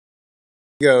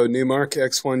Go numark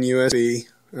X1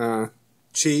 USB,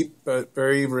 cheap but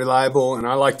very reliable, and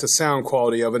I like the sound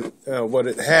quality of it. What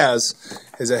it has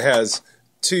is it has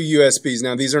two USBs.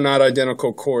 Now these are not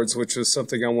identical cords, which is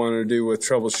something I wanted to do with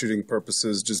troubleshooting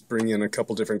purposes, just bring in a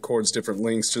couple different cords, different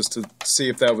links, just to see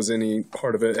if that was any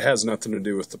part of it. It has nothing to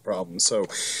do with the problem, so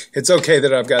it's okay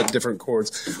that I've got different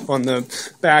cords. On the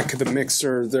back of the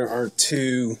mixer there are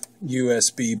two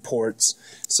USB ports,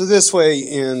 so this way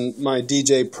in my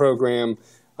DJ program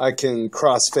I can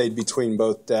crossfade between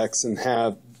both decks and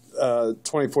have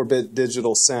 24-bit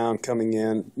digital sound coming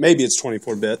in. Maybe it's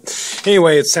 24-bit.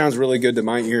 Anyway, it sounds really good to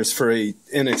my ears for a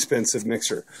inexpensive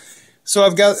mixer. So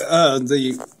I've got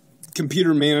the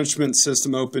computer management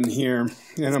system open here,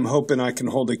 and I'm hoping I can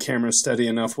hold the camera steady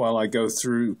enough while I go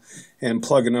through and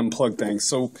plug and unplug things.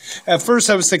 So at first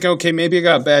I was thinking, okay, maybe I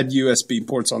got bad USB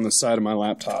ports on the side of my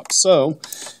laptop. So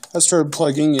I started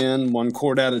plugging in one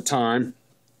cord at a time.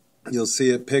 You'll see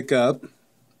it pick up.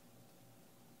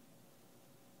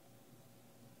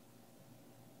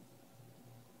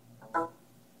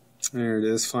 There it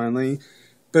is finally.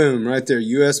 Boom, right there.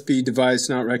 USB device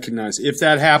not recognized. If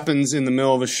that happens in the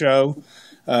middle of a show,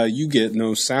 you get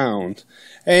no sound.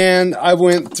 And I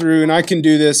went through, and I can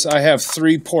do this. I have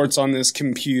 3 ports on this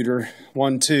computer.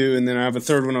 1, 2, and then I have a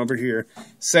third one over here.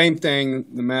 Same thing,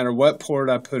 no matter what port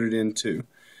I put it into.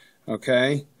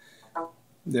 Okay?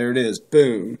 There it is.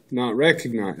 Boom. Not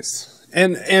recognized.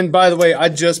 And by the way, I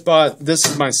just bought, this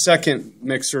is my second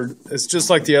mixer. It's just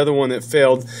like the other one that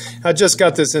failed. I just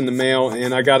got this in the mail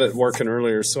and I got it working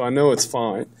earlier, so I know it's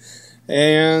fine.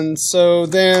 And so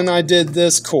then I did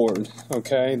this cord,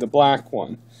 okay, the black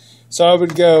one. So I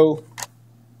would go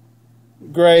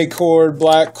gray cord,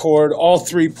 black cord, all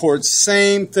 3 ports,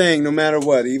 same thing no matter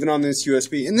what, even on this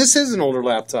USB. And this is an older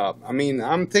laptop. I mean,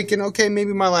 I'm thinking, okay,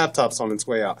 maybe my laptop's on its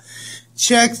way out.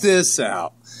 Check this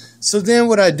out. So then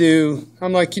what I do,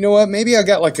 I'm like, you know what, maybe I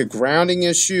got like a grounding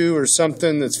issue or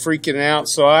something that's freaking out.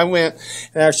 So I went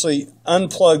and actually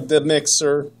unplugged the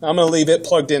mixer. I'm going to leave it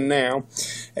plugged in now.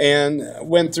 And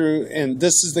went through, and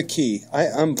this is the key. I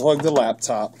unplugged the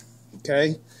laptop,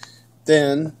 okay?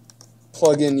 Then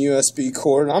plug in USB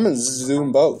cord. I'm going to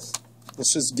zoom both.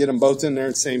 Let's just get them both in there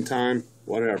at the same time,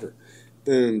 whatever.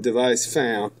 Boom, device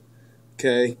found,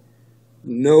 okay?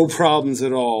 No problems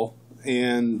at all.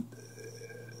 And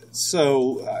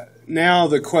so now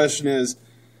the question is,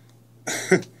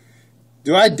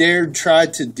 do I dare try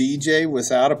to DJ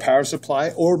without a power supply?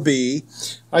 Or B,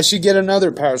 I should get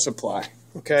another power supply,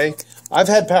 okay? I've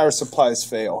had power supplies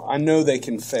fail. I know they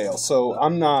can fail, so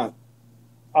I'm not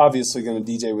obviously going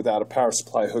to DJ without a power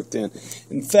supply hooked in.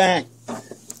 In fact, I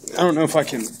don't know if I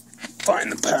can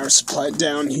find the power supply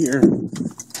down here.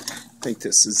 I think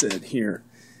this is it here.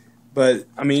 But,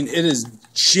 I mean, it is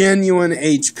genuine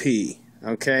HP,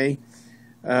 okay?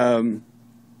 You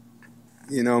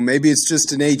know, maybe it's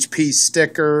just an HP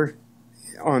sticker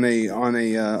on a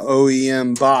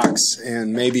OEM box,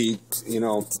 and maybe, you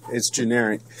know, it's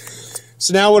generic.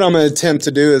 So now what I'm going to attempt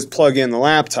to do is plug in the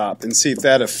laptop and see if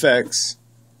that affects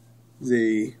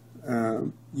the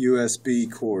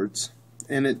USB cords,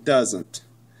 and it doesn't.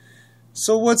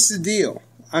 So what's the deal?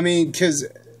 I mean, because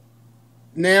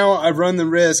now I run the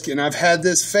risk, and I've had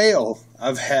this fail.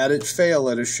 I've had it fail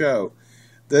at a show.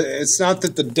 It's not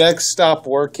that the decks stop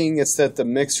working, it's that the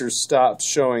mixer stops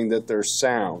showing that there's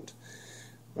sound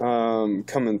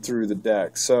coming through the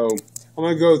deck. So I'm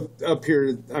going to go up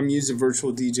here. I'm using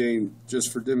virtual DJ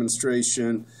just for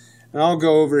demonstration. And I'll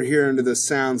go over here into the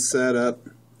sound setup.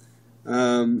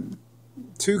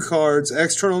 2 cards,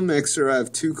 external mixer. I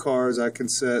have 2 cards. I can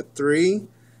set 3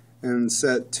 and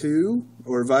set 2,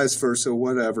 or vice versa,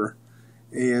 whatever,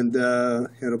 and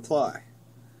hit apply.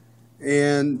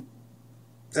 And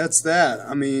that's that.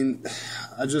 I mean,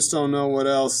 I just don't know what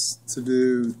else to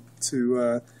do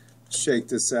to shake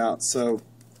this out. So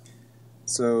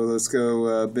let's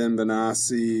go Ben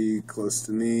Benassi, close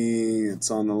to me.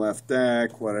 It's on the left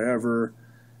deck, whatever.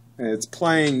 And it's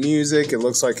playing music. It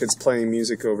looks like it's playing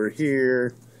music over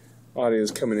here.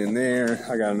 Audio's coming in there.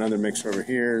 I got another mixer over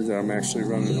here that I'm actually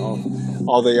running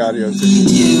all the audio through.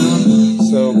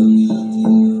 So,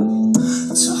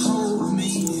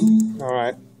 all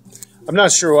right. I'm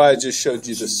not sure why I just showed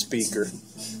you the speaker.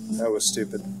 That was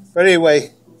stupid. But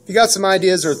anyway, if you got some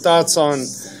ideas or thoughts on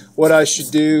what I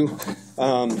should do,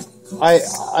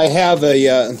 I have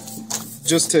a,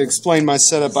 just to explain my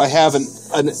setup, I have a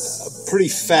pretty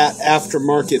fat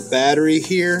aftermarket battery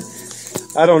here.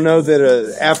 I don't know that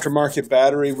an aftermarket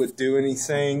battery would do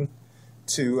anything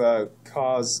to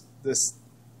cause this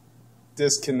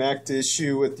disconnect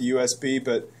issue with the USB,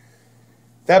 but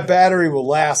that battery will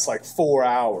last like 4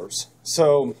 hours.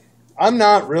 So I'm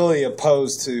not really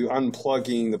opposed to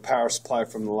unplugging the power supply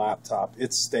from the laptop.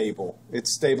 It's stable.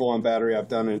 It's stable on battery. I've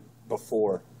done it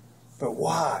before. But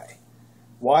why?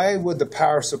 Why would the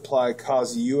power supply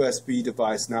cause a USB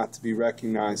device not to be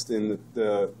recognized in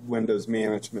the Windows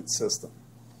management system?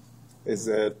 Is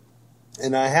that,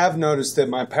 and I have noticed that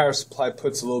my power supply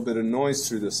puts a little bit of noise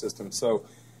through the system. So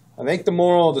I think the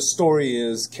moral of the story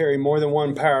is carry more than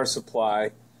one power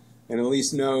supply and at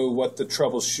least know what the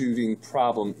troubleshooting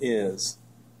problem is.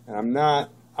 And I'm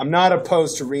not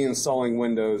opposed to reinstalling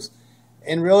Windows,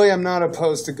 and really I'm not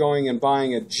opposed to going and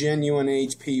buying a genuine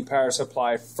HP power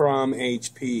supply from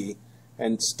HP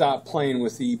and stop playing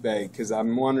with eBay, because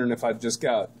I'm wondering if I just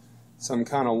got some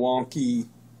kind of wonky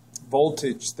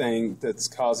voltage thing that's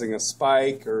causing a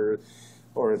spike, or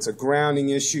it's a grounding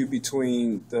issue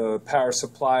between the power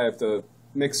supply of the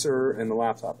mixer and the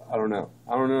laptop. I don't know.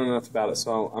 I don't know enough about it,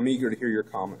 so I'm eager to hear your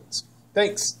comments.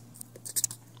 Thanks.